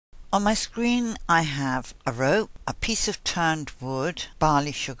On my screen I have a rope, a piece of turned wood,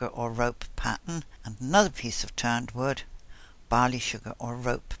 barley, sugar or rope pattern, and another piece of turned wood, barley, sugar or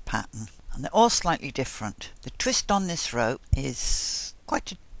rope pattern. And they're all slightly different. The twist on this rope is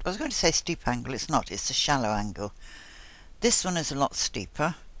quite a, I was going to say steep angle, it's not, it's a shallow angle. This one is a lot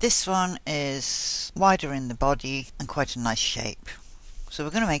steeper. This one is wider in the body and quite a nice shape. So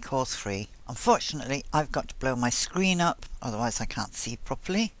we're going to make all three. Unfortunately, I've got to blow my screen up, otherwise I can't see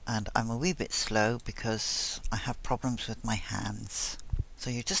properly, and I'm a wee bit slow because I have problems with my hands. So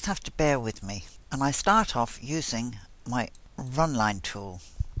you just have to bear with me. And I start off using my Runline tool.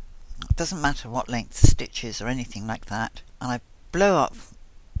 It doesn't matter what length the stitches or anything like that. And I blow up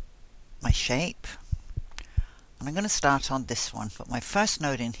my shape. And I'm going to start on this one. Put my first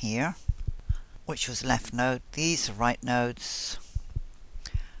node in here, which was left node. These are right nodes.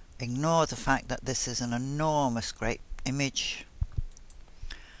 Ignore the fact that this is an enormous great image.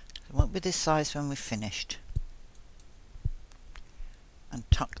 It won't be this size when we're finished. And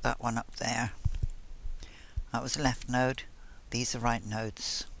tuck that one up there. That was a left node. These are right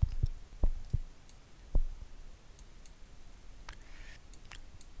nodes.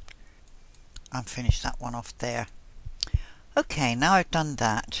 And finish that one off there. Okay, now I've done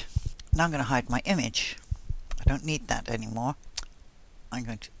that. Now I'm going to hide my image. I don't need that anymore. I'm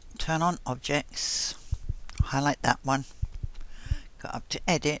going to turn on objects, highlight that one, go up to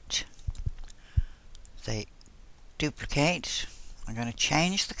edit, say duplicate. I'm going to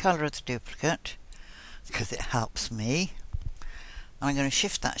change the color of the duplicate because it helps me. And I'm going to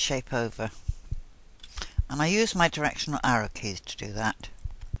shift that shape over. And I use my directional arrow keys to do that.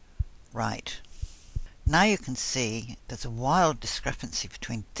 Right. Now you can see there's a wild discrepancy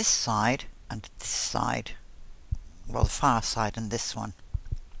between this side and this side. Well, the far side and this one.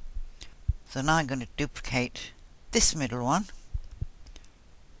 So now I'm going to duplicate this middle one.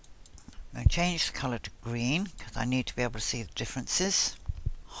 I'm going to change the colour to green because I need to be able to see the differences.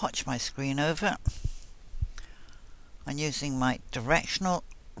 Hotch my screen over. And using my directional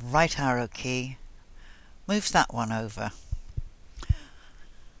right arrow key, move that one over.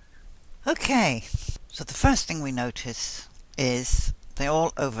 Okay, so the first thing we notice is they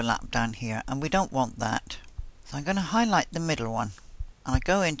all overlap down here, and we don't want that. So I'm going to highlight the middle one. And I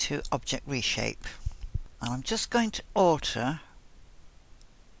go into Object Reshape, and I'm just going to alter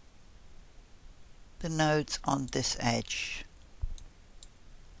the nodes on this edge.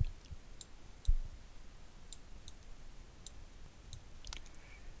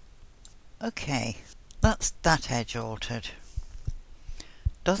 Okay, that's that edge altered.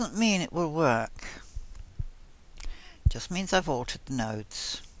 Doesn't mean it will work, just means I've altered the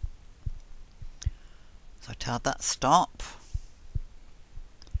nodes. So I tell that stop.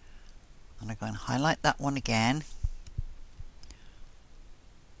 And I'm going to highlight that one again.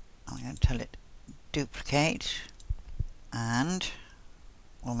 I'm going to tell it duplicate, and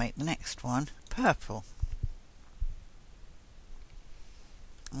we'll make the next one purple.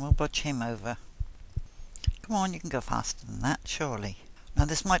 And we'll budge him over. Come on, you can go faster than that, surely. Now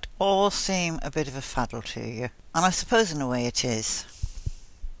this might all seem a bit of a faddle to you, and I suppose in a way it is.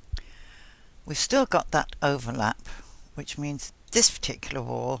 We've still got that overlap, which means this particular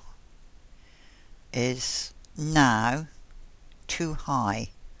wall is now too high.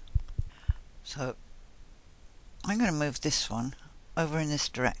 So I'm going to move this one over in this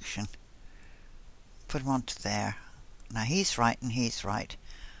direction. Put him onto there. Now he's right and he's right.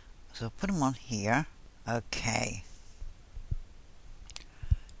 So put him on here. Okay.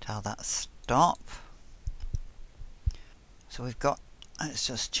 Tell that stop. So we've got, let's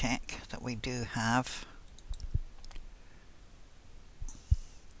just check that we do have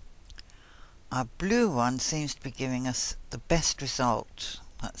our blue one seems to be giving us the best result.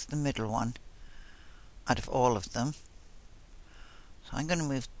 That's the middle one out of all of them. So I'm going to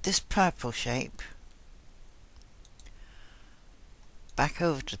move this purple shape back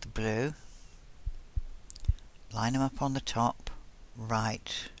over to the blue, line them up on the top,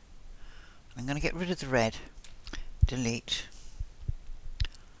 right. I'm going to get rid of the red, delete,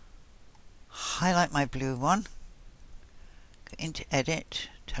 highlight my blue one, go into edit,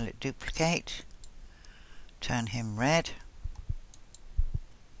 tell it duplicate, turn him red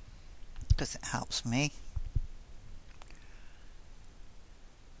because it helps me,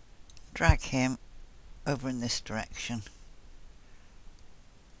 drag him over in this direction.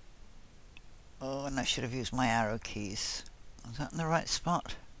 Oh, and I should have used my arrow keys. Was that in the right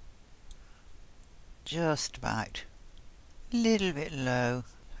spot? Just about. A little bit low.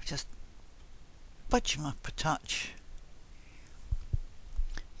 Just budge him up a touch.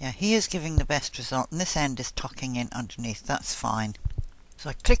 Yeah, he is giving the best result, and this end is tucking in underneath. That's fine. So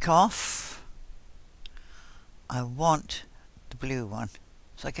I click off. I want the blue one,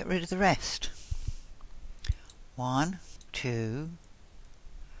 so I get rid of the rest. 1, 2,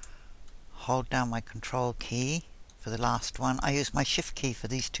 hold down my control key for the last one. I use my shift key for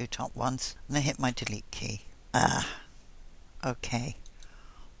these two top ones, and then hit my delete key. Okay.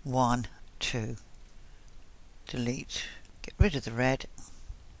 1, 2, delete. Get rid of the red,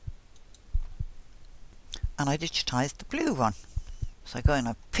 and I digitize the blue one. So I go in,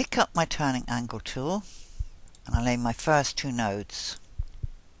 I pick up my turning angle tool, and I lay my first two nodes.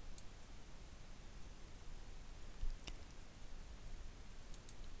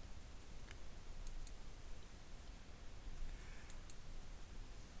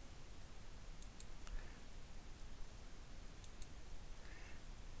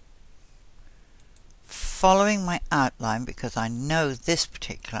 Following my outline, because I know this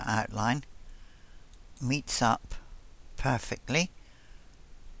particular outline meets up perfectly.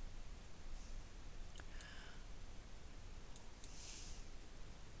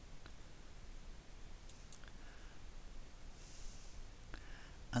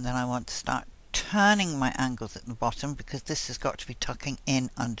 And then I want to start turning my angles at the bottom, because this has got to be tucking in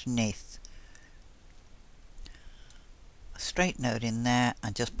underneath. A straight node in there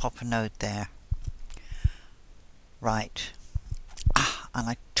and just pop a node there. Right. And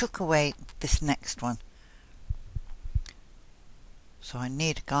I took away this next one. So I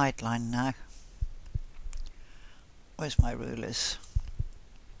need a guideline now. Where's my rulers?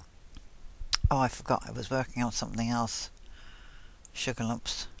 Oh, I forgot I was working on something else. Sugar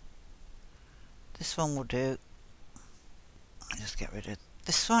lumps. This one will do. I'll just get rid of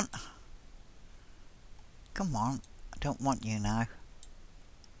this one. Come on, I don't want you now.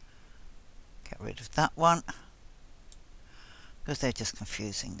 Get rid of that one, because they're just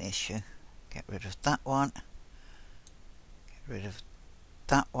confusing the issue. Get rid of that one. Get rid of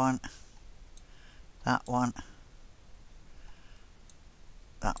that one. That one.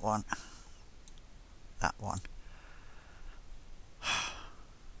 That one. That one.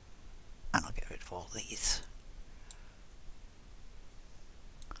 And I'll get rid of all these.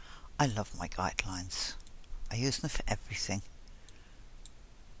 I love my guidelines. I use them for everything.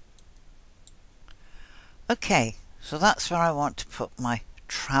 Okay, so that's where I want to put my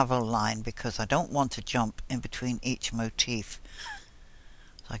travel line, because I don't want to jump in between each motif.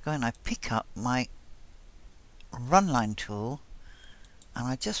 So I go and I pick up my Runline tool, and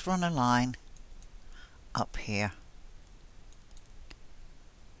I just run a line up here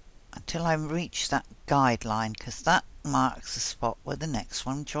until I reach that guideline, because that marks the spot where the next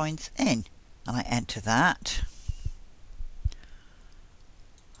one joins in. And I enter that.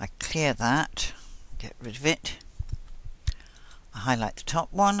 I clear that, get rid of it. I highlight the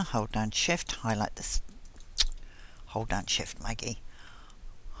top one, hold down shift, highlight this, hold down shift Maggie.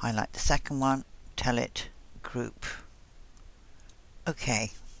 Highlight the second one, tell it group.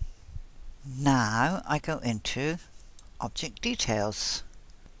 Okay. Now I go into object details.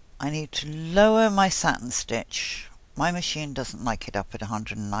 I need to lower my satin stitch. My machine doesn't like it up at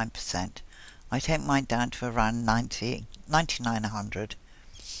 109%. I take mine down to around 99, 100.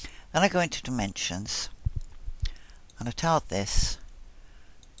 Then I go into dimensions, and I tell this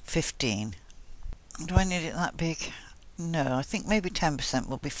 15. Do I need it that big? No, I think maybe 10%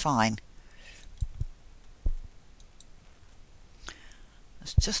 will be fine.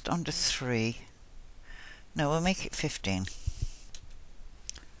 It's just under 3. No, we'll make it 15.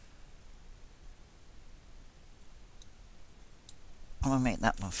 I'm going to make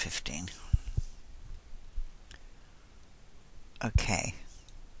that one 15. Okay.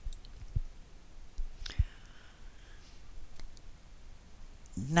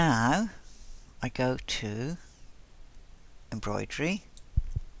 Now I go to embroidery,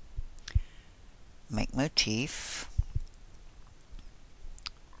 make motif.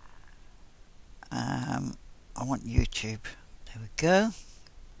 I want YouTube. There we go.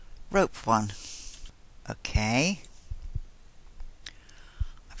 Rope one. Okay.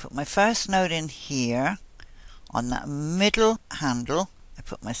 I put my first node in here on that middle handle. I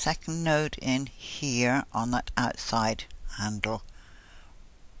put my second node in here on that outside handle.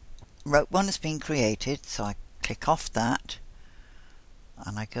 Rope one has been created, so I click off that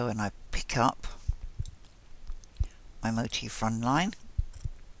and I go and I pick up my motif Runline,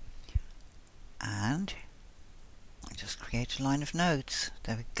 and I just create a line of nodes.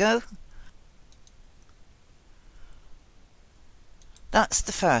 There we go. That's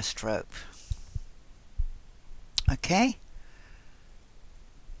the first rope. Okay.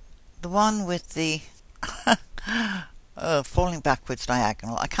 The one with the falling backwards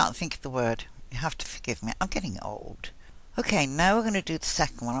diagonal. I can't think of the word. You have to forgive me. I'm getting old. Okay, now we're going to do the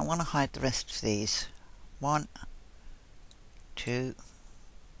second one. I want to hide the rest of these. 1, 2,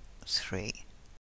 3.